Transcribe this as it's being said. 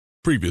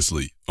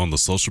Previously on the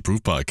Social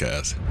Proof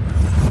Podcast.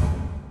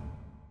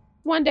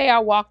 One day I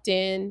walked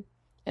in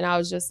and I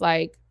was just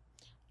like,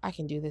 I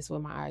can do this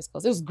with my eyes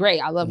closed. It was great.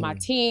 I love my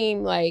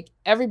team. Like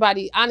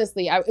everybody,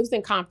 honestly, it was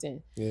in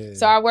Compton. Yeah.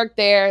 So I worked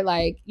there,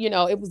 like,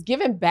 it was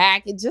giving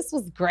back. It just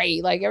was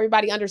great. Like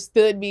everybody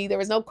understood me. There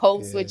was no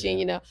code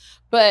switching,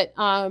 But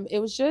it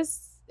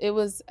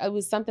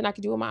was something I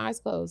could do with my eyes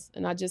closed.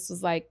 And I just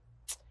was like,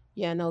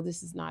 yeah, no,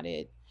 this is not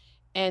it.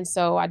 And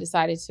so I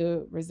decided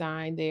to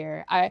resign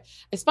there.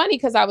 It's funny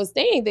because I was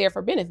staying there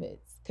for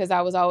benefits because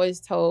I was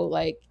always told,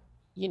 like,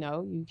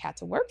 you had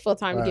to work full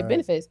time to get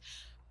benefits.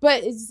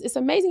 But it's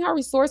amazing how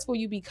resourceful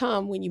you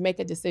become when you make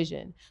a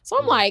decision. So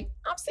I'm like,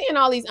 I'm seeing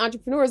all these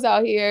entrepreneurs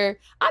out here.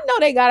 I know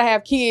they got to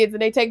have kids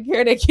and they take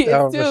care of their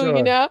kids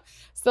too,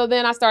 So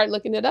then I started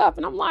looking it up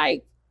and I'm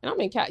like, and I'm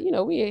in,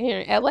 we're here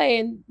in LA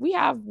and we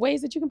have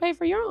ways that you can pay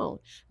for your own.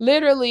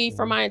 Literally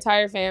for my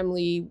entire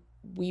family,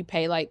 we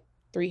pay like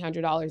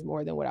 $300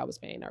 more than what I was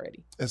paying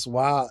already. It's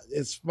wild.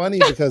 It's funny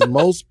because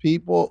most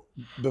people,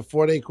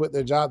 before they quit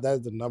their job, that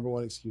is the number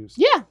one excuse.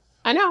 Yeah,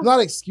 I know. Not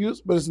excuse,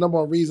 but it's number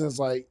one reason. It's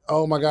like,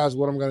 oh my gosh,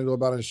 what am I going to do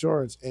about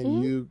insurance?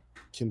 And you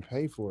can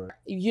pay for it.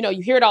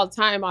 You hear it all the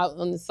time out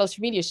on the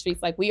social media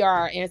streets, like we are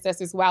our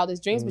ancestors'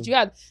 wildest dreams, but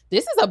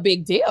this is a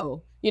big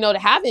deal, to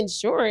have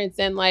insurance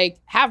and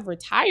like have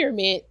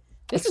retirement.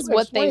 This is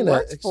what they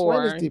worked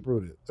for. Explain deep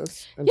rooted.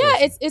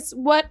 It's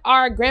what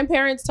our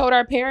grandparents told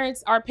our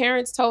parents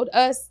told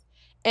us,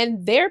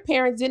 and their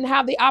parents didn't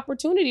have the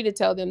opportunity to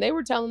tell them. They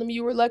were telling them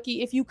you were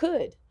lucky if you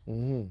could.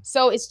 Mm-hmm.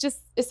 So it's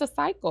a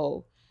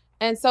cycle.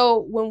 And so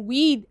when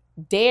we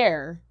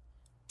dare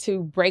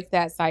to break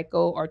that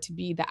cycle or to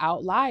be the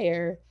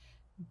outlier,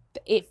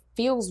 it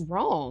feels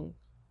wrong.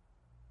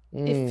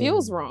 It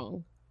feels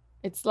wrong.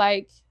 It's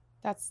like,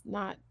 that's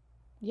wrong.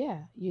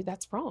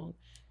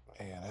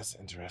 Yeah, that's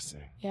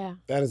interesting. Yeah.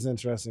 That is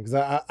interesting. Because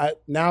I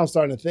now I'm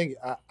starting to think,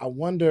 I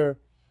wonder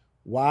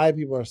why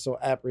people are so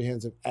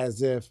apprehensive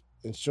as if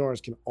insurance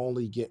can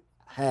only get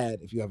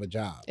had if you have a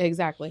job.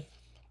 Exactly.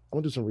 I'm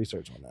going to do some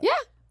research on that. Yeah.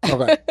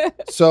 Okay.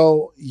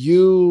 So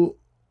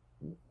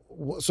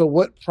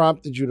what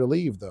prompted you to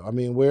leave though? I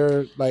mean,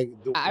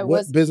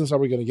 what business are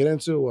we going to get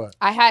into? What?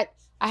 I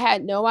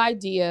had no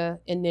idea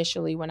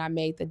initially when I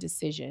made the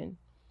decision.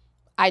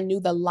 I knew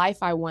the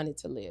life I wanted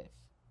to live.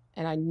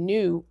 And I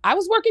knew I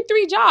was working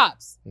 3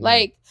 jobs.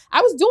 Like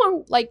I was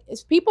doing, like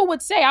people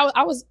would say,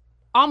 I was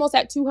almost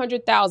at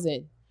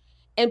 200,000.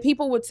 And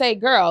people would say,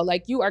 girl,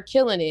 like you are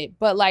killing it.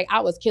 But like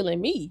I was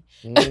killing me.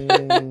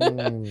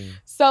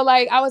 So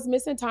like I was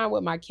missing time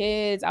with my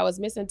kids. I was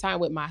missing time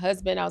with my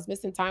husband. I was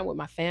missing time with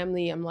my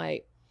family. I'm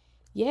like,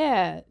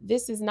 yeah,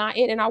 this is not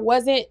it. And it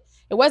wasn't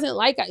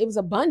like it was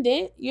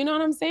abundant. You know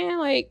what I'm saying?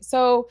 Like,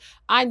 so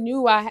I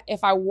knew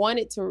if I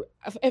wanted to,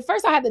 at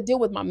first I had to deal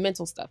with my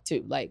mental stuff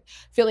too, like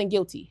feeling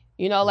guilty.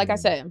 Like I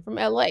said, I'm from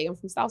LA, I'm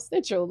from South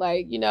Central.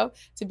 Like,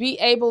 to be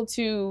able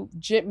to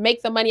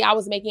make the money I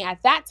was making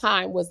at that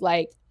time was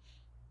like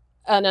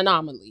an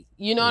anomaly.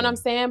 You know what I'm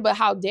saying? But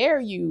how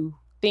dare you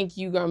think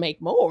you're going to make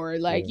more?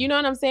 Like, you know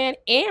what I'm saying?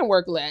 And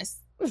work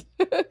less.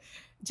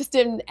 Just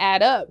didn't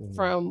add up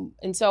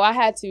and so I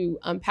had to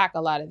unpack a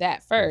lot of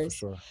that first.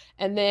 Sure.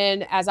 And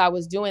then as I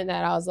was doing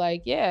that, I was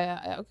like,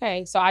 yeah,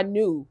 okay. So I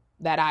knew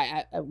that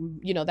I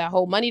that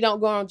whole money don't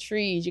grow on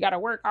trees. You got to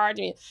work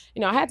hard.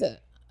 I had to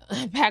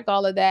unpack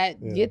all of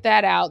that, get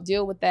that out,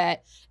 deal with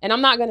that. And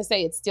I'm not going to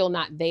say it's still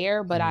not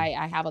there, but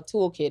I have a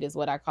toolkit is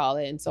what I call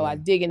it. And so I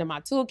dig into my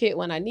toolkit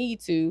when I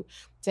need to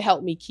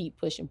help me keep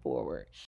pushing forward.